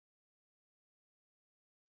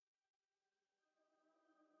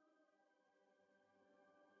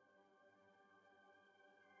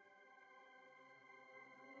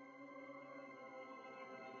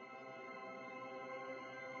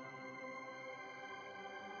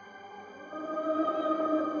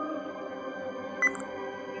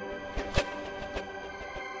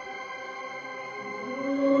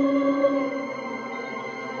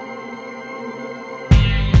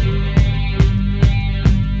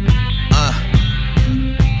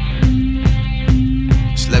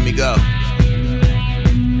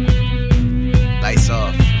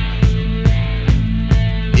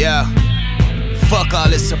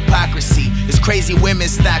crazy women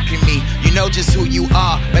stalking me. You know just who you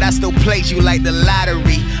are, but I still played you like the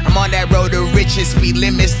lottery. I'm on that road to riches, speed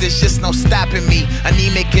limits, there's just no stopping me.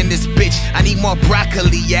 Anemic in this bitch, I need more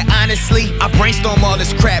broccoli. Yeah, honestly, I brainstorm all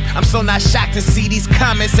this crap. I'm so not shocked to see these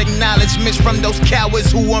comments, acknowledgements from those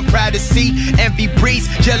cowards who want privacy. Envy breeds,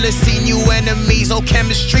 jealousy, new enemies, old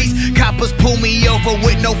chemistries. Coppers pull me over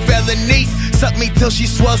with no felonies. Suck me till she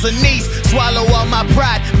swells her knees. Swallow all my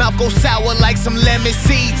pride, mouth go sour like some lemon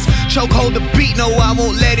seeds. Choke hold the beat, no I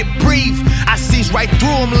won't let it breathe. I sees right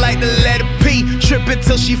through him like the letter P. Trippin'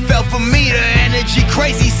 till she fell for me, the energy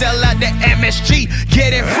crazy. Sell out the MSG,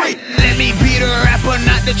 get it free. Let me be the rapper,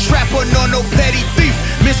 not the trapper, no petty thief.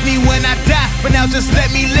 Miss me when I die, but now just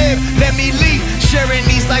let me live, let me leave. Sharing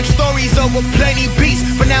these life stories over plenty beats.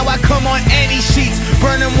 For now I come on any sheets,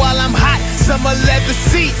 burning while I'm hot, summer leather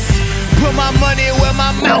seats. Put my money where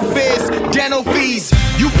my mouth is, dental fees.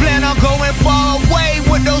 You plan on going far away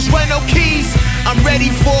with those rental keys? I'm ready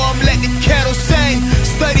for them, let the kettle sing.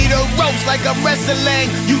 Study the ropes like I'm wrestling.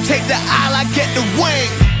 You take the aisle, I get the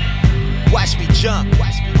wing. Watch me jump,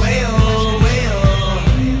 way oh, way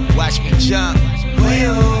oh. Watch me jump, way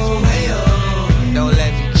oh, way oh. Don't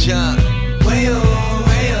let me jump, way oh,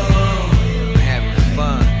 way oh. I'm having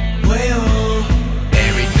fun, way oh.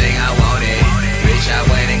 Everything I wanted, bitch I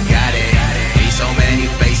went and got it. Need so many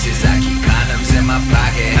faces, I keep condoms in my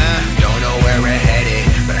pocket. Don't know where we're headed,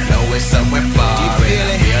 but I know it's somewhere far. Do you feel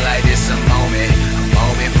it? I feel like this a moment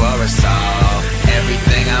for us all.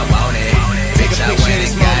 Everything I wanted, bitch I went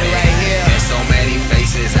and got it. Right here. There's so many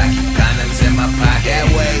faces, I keep condoms in my pocket. That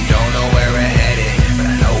way. Don't know where we're headed, but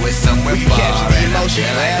I know it's somewhere far. And I feel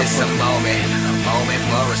like this a moment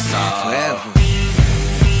for us all. Forever.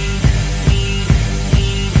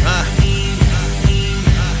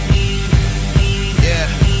 Yeah.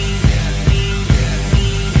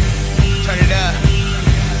 Turn it up.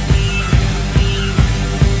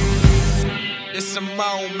 It's a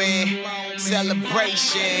moment,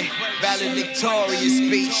 celebration, valedictorian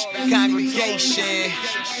speech, congregation.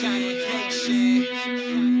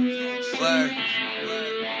 Word.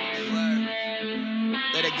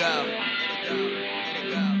 Let it go. Let it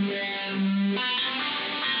go.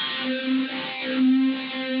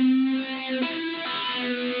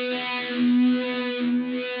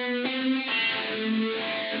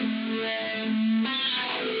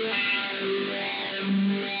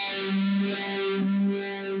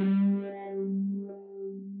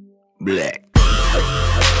 Black.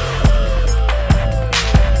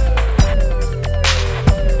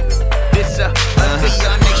 This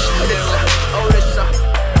young nation oh this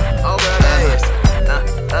oh girl that is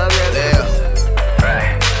oh girl that is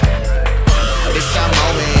right. This our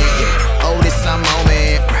moment, yeah. Oh this our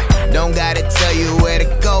moment, right. Don't gotta tell you where to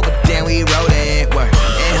go, but then we rollin', work.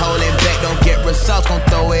 And holding back, don't get results, gon'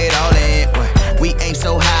 throw it all in, work. We aim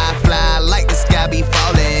so high, fly like the sky be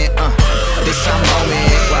falling, This our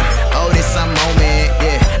moment, work. Oh, this our moment,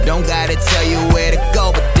 yeah. Don't gotta tell you where to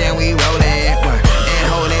go, but then we rollin', work. And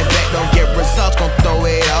holding back, don't get results, gon' throw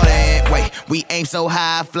it all in. Wait, we aim so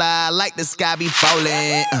high, fly like the sky be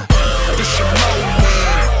falling. This your moment.